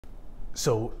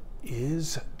So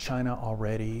is China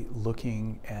already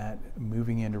looking at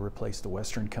moving in to replace the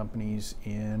Western companies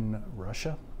in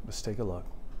Russia? Let's take a look.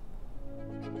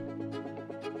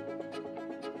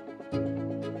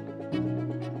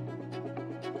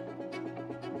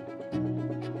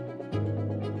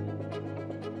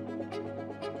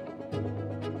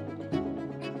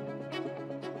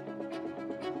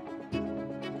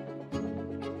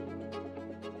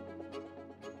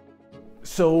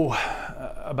 So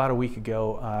about a week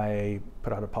ago, I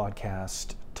put out a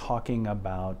podcast talking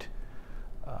about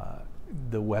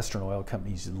the Western oil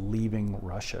companies leaving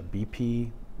Russia.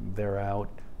 BP, they're out.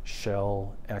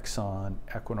 Shell, Exxon,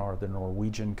 Equinor, the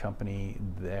Norwegian company,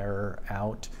 they're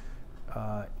out.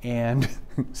 And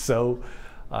so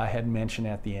I had mentioned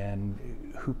at the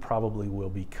end who probably will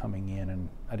be coming in, and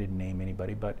I didn't name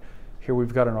anybody, but here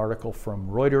we've got an article from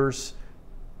Reuters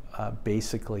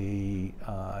basically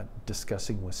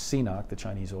discussing with CNOOC, the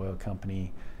Chinese oil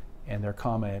company, and their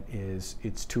comment is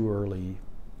it's too early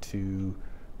to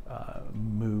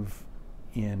move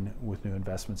in with new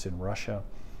investments in Russia.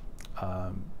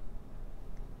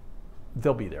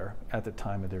 They'll be there at the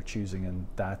time of their choosing, and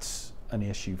that's an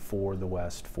issue for the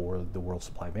West, for the world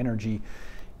supply of energy.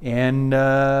 And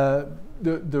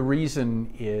the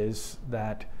reason is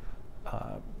that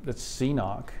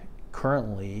CNOOC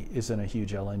currently is in a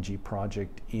huge LNG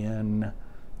project in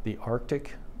the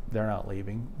Arctic. They're not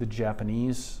leaving. The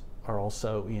Japanese are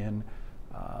also in.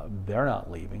 They're not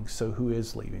leaving. So who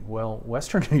is leaving? Well,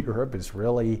 Western Europe is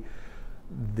really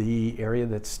the area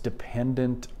that's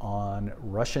dependent on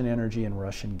Russian energy and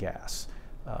Russian gas.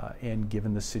 And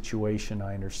given the situation,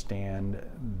 I understand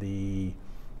the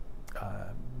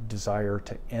desire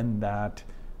to end that,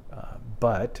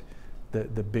 but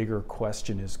the bigger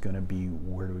question is going to be,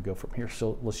 where do we go from here?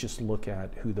 So let's just look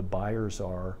at who the buyers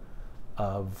are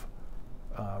of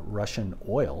Russian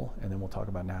oil, and then we'll talk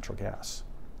about natural gas.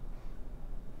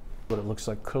 What it looks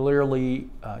like, clearly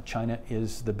China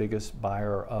is the biggest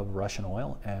buyer of Russian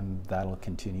oil, and that'll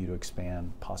continue to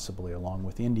expand, possibly along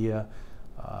with India,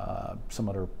 some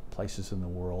other places in the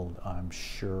world. I'm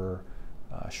sure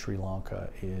Sri Lanka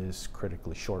is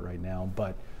critically short right now,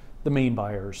 but the main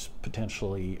buyers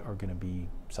potentially are going to be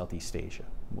Southeast Asia.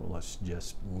 Well, let's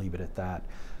just leave it at that.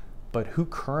 But who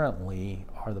currently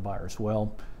are the buyers?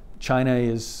 Well, China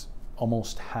is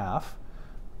almost half,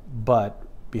 but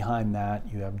behind that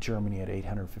you have Germany at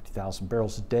 850,000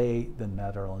 barrels a day, the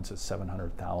Netherlands at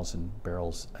 700,000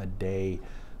 barrels a day,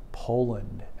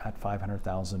 Poland at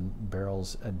 500,000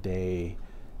 barrels a day,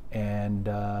 and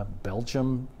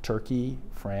Belgium, Turkey,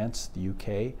 France, the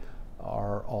UK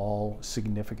are all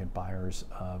significant buyers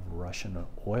of Russian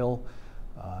oil.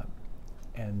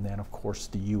 And then, of course,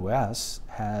 the US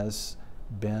has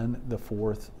been the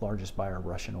fourth largest buyer of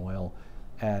Russian oil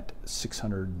at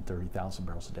 630,000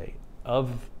 barrels a day.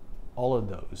 Of all of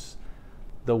those,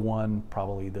 the one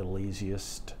probably the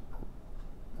easiest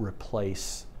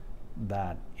replace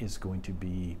that is going to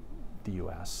be the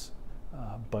US.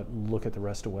 But look at the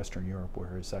rest of Western Europe.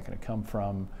 Where is that going to come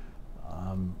from?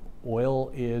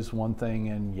 Oil is one thing,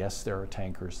 and yes, there are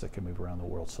tankers that can move around the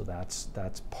world, so that's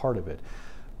part of it.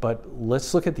 But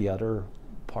let's look at the other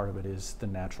part of it, is the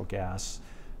natural gas.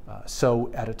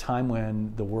 So at a time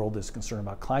when the world is concerned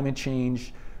about climate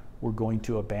change, we're going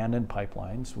to abandon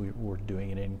pipelines. We're doing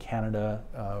it in Canada.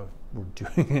 We're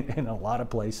doing it in a lot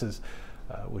of places,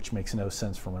 which makes no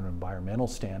sense from an environmental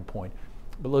standpoint.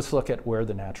 But let's look at where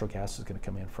the natural gas is going to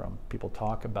come in from. People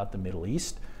talk about the Middle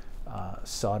East.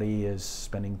 Saudi is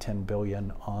spending $10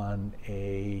 billion on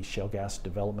a shale gas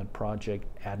development project.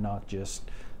 ADNOC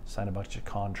just signed a bunch of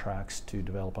contracts to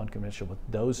develop unconventional, but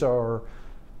those are,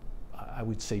 I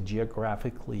would say,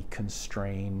 geographically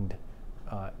constrained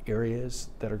areas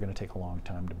that are going to take a long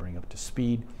time to bring up to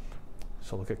speed.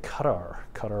 So look at Qatar.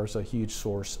 Qatar is a huge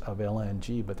source of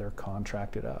LNG, but they're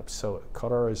contracted up. So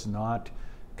Qatar is not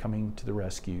coming to the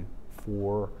rescue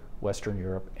for Western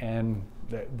Europe, and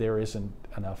there isn't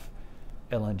enough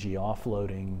LNG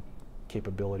offloading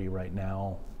capability right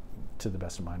now, to the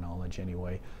best of my knowledge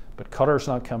anyway. But Qatar's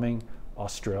not coming.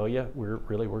 Australia, we're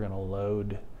going to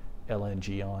load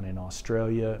LNG on in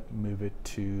Australia, move it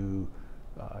to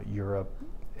Europe,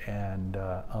 and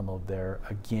unload there.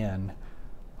 Again,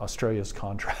 Australia's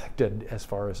contracted as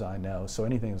far as I know, so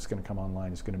anything that's going to come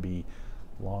online is going to be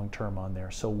long-term on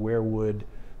there. So where would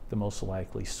the most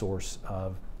likely source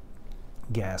of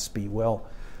gas be? Well,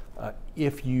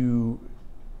 if you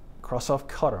cross off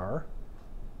Qatar,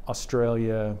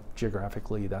 Australia,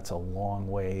 geographically, that's a long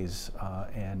ways,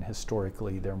 and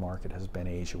historically their market has been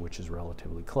Asia, which is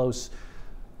relatively close.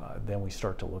 Then we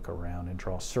start to look around and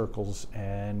draw circles,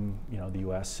 and the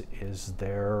U.S. is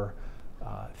there.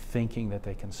 thinking that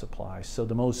they can supply. So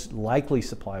the most likely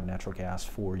supply of natural gas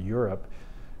for Europe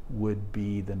would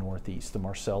be the Northeast. The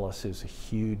Marcellus is a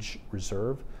huge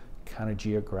reserve, kind of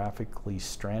geographically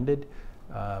stranded,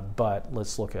 but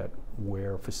let's look at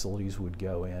where facilities would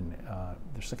go in.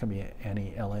 There's not going to be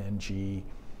any LNG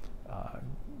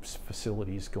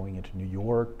facilities going into New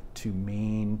York, to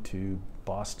Maine, to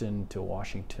Boston, to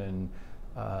Washington.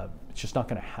 It's just not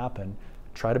going to happen.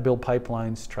 Try to build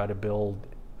pipelines, try to build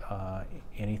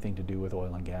anything to do with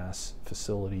oil and gas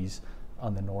facilities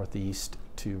on the Northeast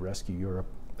to rescue Europe.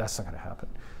 That's not going to happen.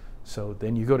 So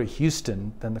then you go to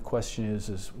Houston, then the question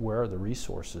is where are the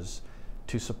resources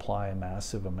to supply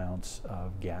massive amounts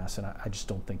of gas? And I just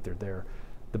don't think they're there.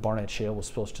 The Barnett Shale was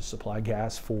supposed to supply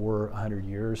gas for 100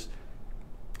 years.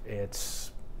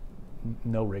 It's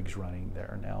no rigs running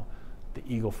there now. The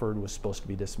Eagle Ford was supposed to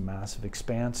be this massive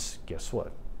expanse. Guess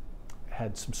what?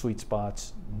 Had some sweet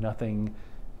spots, nothing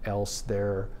else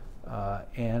there,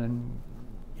 and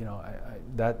you know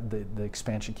the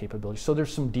expansion capability. So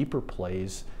there's some deeper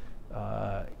plays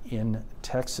in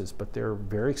Texas, but they're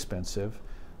very expensive.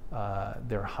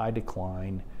 They're high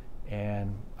decline,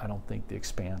 and I don't think the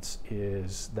expanse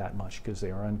is that much because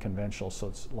they are unconventional. So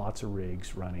it's lots of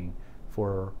rigs running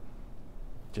for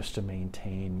just to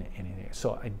maintain anything.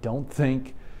 So I don't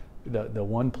think the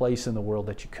one place in the world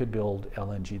that you could build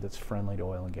LNG that's friendly to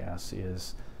oil and gas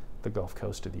is the Gulf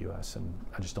Coast of the U.S., and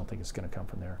I just don't think it's going to come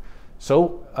from there.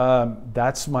 So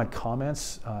that's my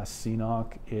comments.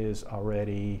 CNOOC is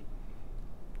already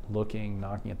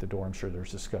knocking at the door. I'm sure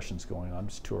there's discussions going on.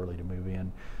 It's too early to move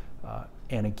in.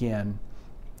 And again,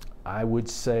 I would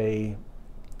say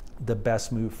the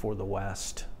best move for the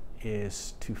West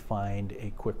is to find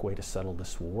a quick way to settle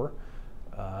this war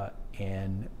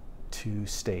and to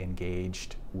stay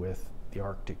engaged with the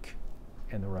Arctic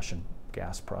and the Russian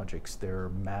gas projects. They're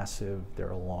massive,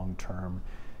 they're long-term,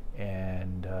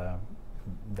 and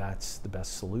that's the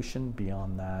best solution.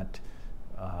 Beyond that,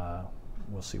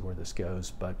 we'll see where this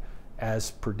goes. But as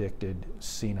predicted,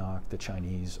 CNOOC, the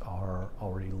Chinese, are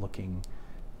already looking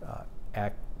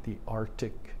at the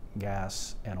Arctic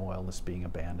gas and oil that's being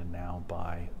abandoned now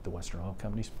by the Western oil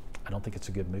companies. I don't think it's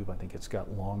a good move. I think it's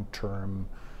got long-term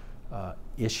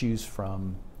issues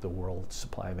from the world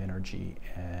supply of energy.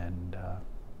 And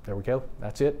there we go.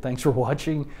 That's it. Thanks for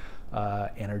watching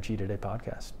Energy Today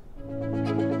podcast.